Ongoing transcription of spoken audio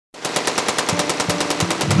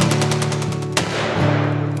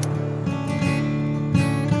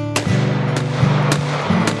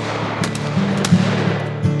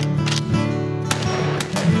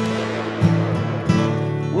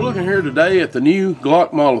here today at the new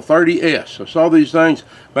Glock Model 30S. I saw these things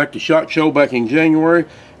back at the SHOT Show back in January,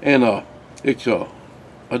 and it's a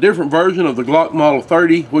different version of the Glock Model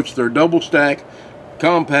 30, which they're double stack,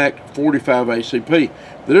 compact 45 ACP.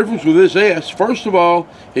 The difference with this S, first of all,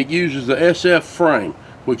 it uses the SF frame,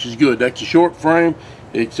 which is good. That's a short frame.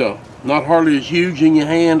 It's not hardly as huge in your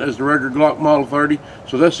hand as the regular Glock Model 30,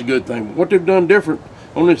 so that's a good thing. But what they've done different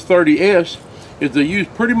on this 30S is they use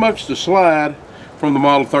pretty much the slide from the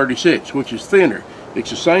Model 36, which is thinner.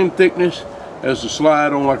 It's the same thickness as the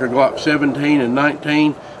slide on like a Glock 17 and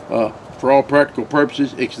 19. For all practical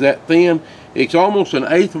purposes, it's that thin. It's almost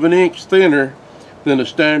 1/8 of an inch thinner than a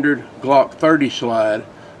standard Glock 30 slide,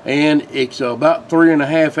 and it's about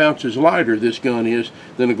 3.5 ounces lighter, this gun is,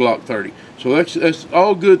 than a Glock 30. So that's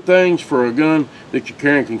all good things for a gun that you're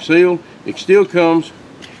carrying concealed. It still comes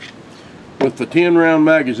with the 10-round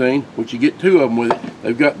magazine, which you get 2 of them with it.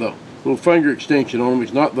 They've got the little finger extension on them.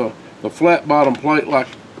 It's not the flat bottom plate like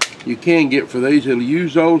you can get for these. It'll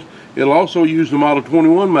use those. It'll also use the Model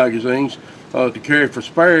 21 magazines to carry for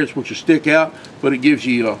spares, which will stick out, but it gives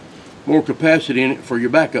you more capacity in it for your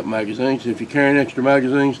backup magazines. If you're carrying extra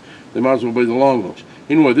magazines, they might as well be the long ones.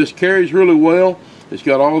 Anyway, this carries really well. It's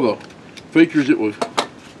got all the features that we've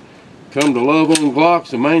come to love on Glocks.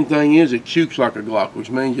 The main thing is it shoots like a Glock, which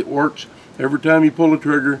means it works every time you pull the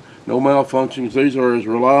trigger. No malfunctions. These are as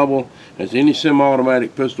reliable as any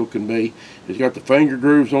semi-automatic pistol can be. It's got the finger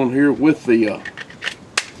grooves on here with the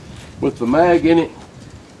mag in it.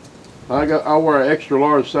 I wear an extra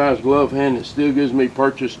large size glove hand that still gives me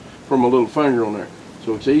purchase from a little finger on there.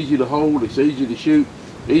 So it's easy to hold, it's easy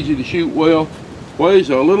to shoot well.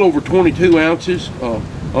 Weighs a little over 22 ounces,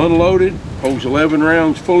 unloaded, holds 11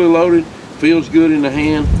 rounds fully loaded, feels good in the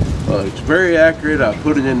hand. It's very accurate. I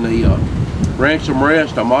put it in the ransom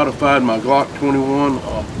rest. I modified my Glock 21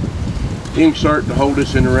 insert to hold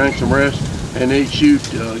this in the ransom rest, and it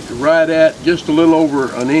shoots right at just a little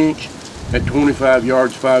over an inch at 25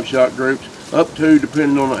 yards, 5-shot groups, up to,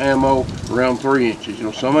 depending on the ammo, around 3 inches. You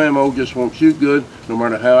know, some ammo just won't shoot good, no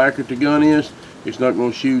matter how accurate the gun is. It's not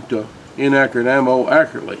going to shoot inaccurate ammo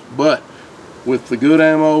accurately. But with the good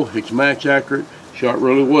ammo, it's match accurate, shot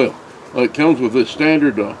really well. It comes with this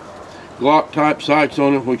standard Glock type sights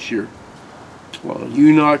on it, which your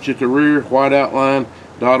U-notch at the rear, white outline,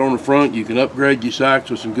 dot on the front. You can upgrade your sights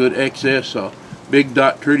with some good XS big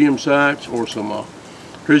dot tritium sights or some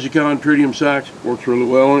Trizicon tritium sights. Works really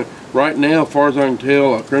well on it. Right now, as far as I can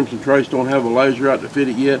tell, Crimson Trace don't have a laser out to fit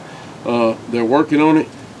it yet. They're working on it.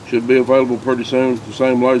 Should be available pretty soon. The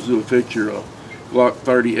same laser that'll fit your Glock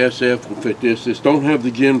 30 SF will fit this. This don't have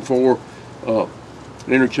the Gen 4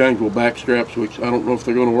 interchangeable back straps, which I don't know if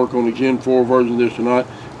they're going to work on the Gen 4 version of this or not.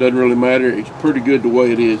 Doesn't really matter. It's pretty good the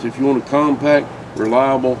way it is. If you want a compact,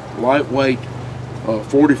 reliable, lightweight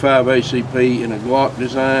 45 ACP in a Glock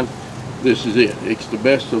design, this is it. It's the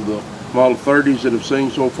best of the Model 30s that I've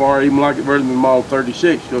seen so far. I even like it better than the Model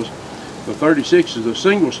 36, because the 36 is a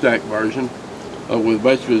single stack version with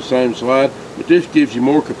basically the same slide, but this gives you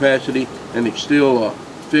more capacity, and it still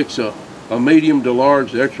fits a medium to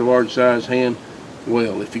large, the extra large size hand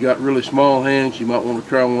well. If you got really small hands, you might want to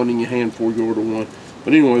try one in your hand before you order one.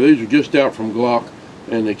 But anyway, these are just out from Glock,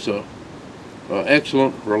 and it's a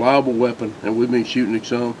excellent, reliable weapon, and we've been shooting it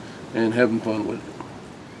some and having fun with it.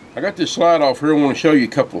 I got this slide off here. I want to show you a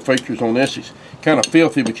couple of features on this. It's kind of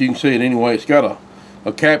filthy, but you can see it anyway. It's got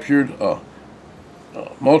a captured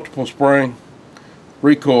multiple spring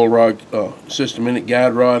recoil rod system in it,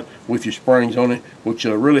 guide rod with your springs on it, which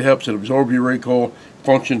really helps it absorb your recoil,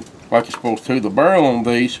 function like it's supposed to. The barrel on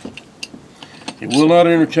these, it will not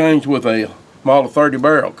interchange with a Model 30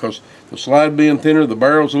 barrel, because the slide being thinner, the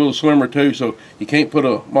barrel's a little slimmer too, so you can't put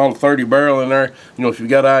a Model 30 barrel in there. You know, if you've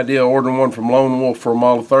got an idea of ordering one from Lone Wolf for a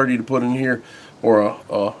Model 30 to put in here, or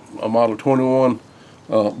a Model 21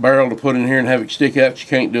 barrel to put in here and have it stick out, you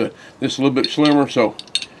can't do it. This is a little bit slimmer, so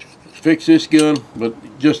fix this gun, but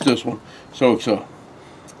just this one. So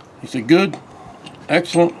it's a good,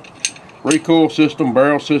 excellent recoil system,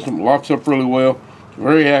 barrel system. Locks up really well. It's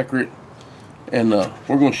very accurate. And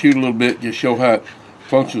we're going to shoot a little bit, just show how it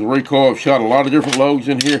functions with recoil. I've shot a lot of different loads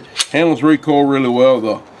in here. Handles recoil really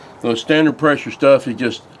well. The standard pressure stuff is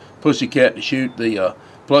just pussycat to shoot. The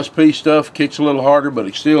Plus P stuff kicks a little harder, but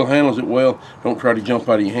it still handles it well. Don't try to jump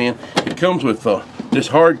out of your hand. It comes with this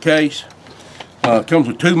hard case. It comes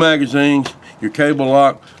with 2 magazines, your cable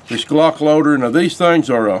lock, this Glock loader. Now these things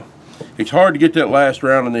are, it's hard to get that last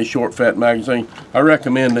round in this short fat magazine. I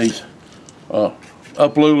recommend these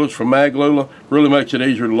up lulas from Maglula. Really makes it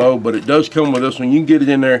easier to load, but it does come with this one. You can get it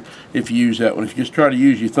in there if you use that one. If you just try to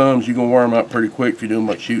use your thumbs, you're going to wear them out pretty quick if you're doing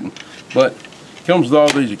much shooting. But Comes with all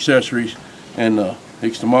these accessories, and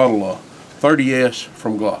it's the model 30S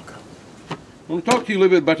from Glock. I want to talk to you a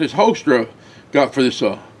little bit about this holster I got for this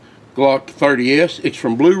Glock 30S. It's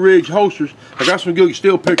from Blue Ridge Holsters. I got some good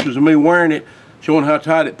still pictures of me wearing it, showing how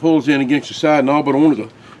tight it pulls in against the side and all, but I wanted to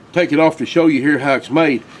take it off to show you here how it's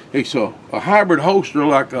made. It's a hybrid holster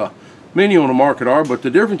like many on the market are, but the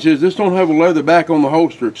difference is this don't have a leather back on the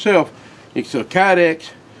holster itself. It's a Kydex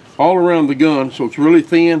all around the gun, so it's really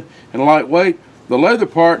thin and lightweight. The leather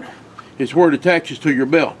part is where it attaches to your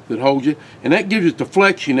belt that holds it, and that gives it the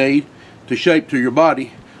flex you need to shape to your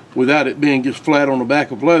body without it being just flat on the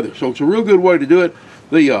back of leather. So it's a real good way to do it.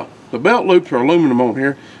 The belt loops are aluminum on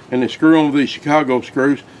here, and they screw on with these Chicago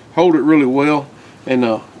screws, hold it really well,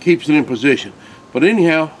 and keeps it in position. But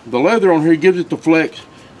anyhow, the leather on here gives it the flex,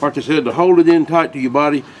 like I said, to hold it in tight to your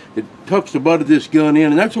body. It tucks the butt of this gun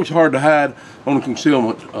in, and that's what's hard to hide on a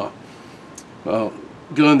concealment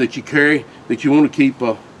gun that you carry, that you want to keep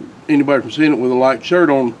anybody from seeing it with a light shirt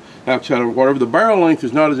on outside or whatever. The barrel length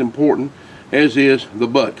is not as important as is the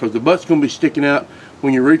butt, because the butt's going to be sticking out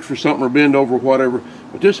when you reach for something or bend over or whatever.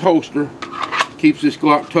 But this holster keeps this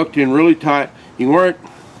Glock tucked in really tight. You can wear it,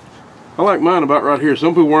 I like mine about right here.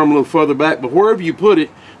 Some people wear them a little further back, but wherever you put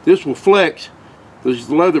it, this will flex. These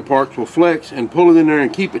leather parts will flex and pull it in there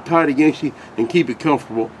and keep it tight against you and keep it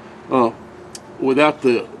comfortable without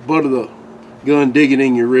the butt of the gun digging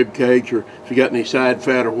in your rib cage, or if you got any side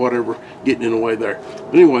fat or whatever getting in the way there.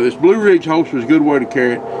 But anyway, this Blue Ridge holster is a good way to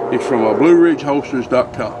carry it. It's from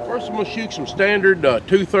BlueRidgeHolsters.com. First, I'm going to shoot some standard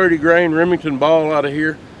 230 grain Remington ball out of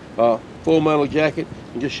here, full metal jacket,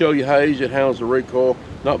 and just show you how easy it handles the recoil.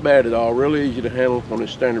 Not bad at all, really easy to handle on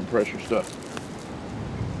this standard pressure stuff.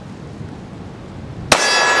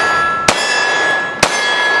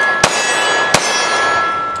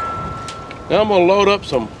 Now I'm going to load up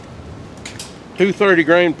some 230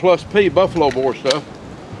 grain plus P buffalo bore stuff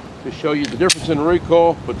to show you the difference in the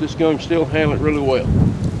recoil, but this gun still handles it really well.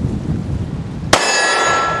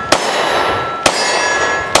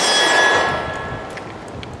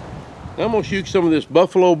 Now I'm going to shoot some of this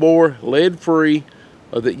buffalo bore lead free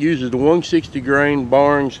that uses the 160 grain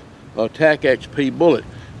Barnes TAC XP bullet.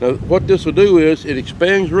 Now what this will do is it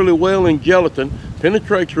expands really well in gelatin,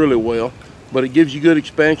 penetrates really well, but it gives you good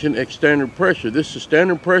expansion at standard pressure. This is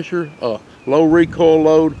standard pressure, low recoil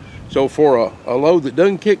load. So for a load that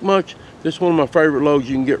doesn't kick much, this is one of my favorite loads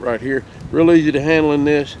you can get right here. Real easy to handle in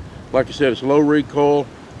this. Like I said, it's low recoil,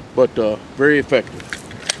 but very effective.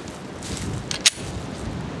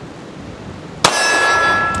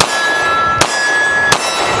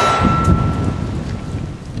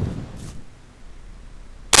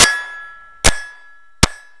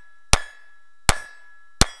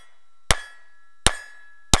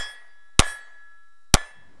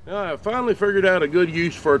 Now, I finally figured out a good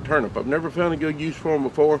use for a turnip. I've never found a good use for them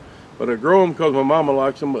before, but I grow them because my mama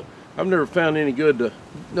likes them, but I've never found any good,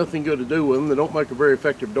 nothing good to do with them. They don't make a very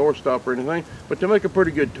effective doorstop or anything, but they make a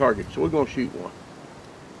pretty good target, so we're going to shoot one.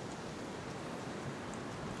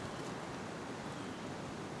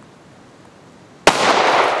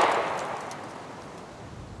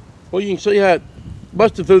 Well, you can see how it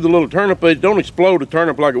busted through the little turnip. It don't explode a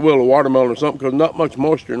turnip like it will a watermelon or something, because not much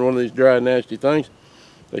moisture in one of these dry, nasty things.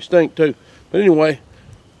 They stink too. But anyway,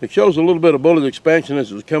 it shows a little bit of bullet expansion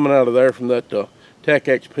as it was coming out of there from that TAC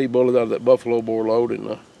XP bullet out of that buffalo bore load,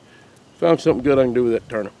 and found something good I can do with that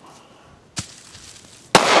turnip.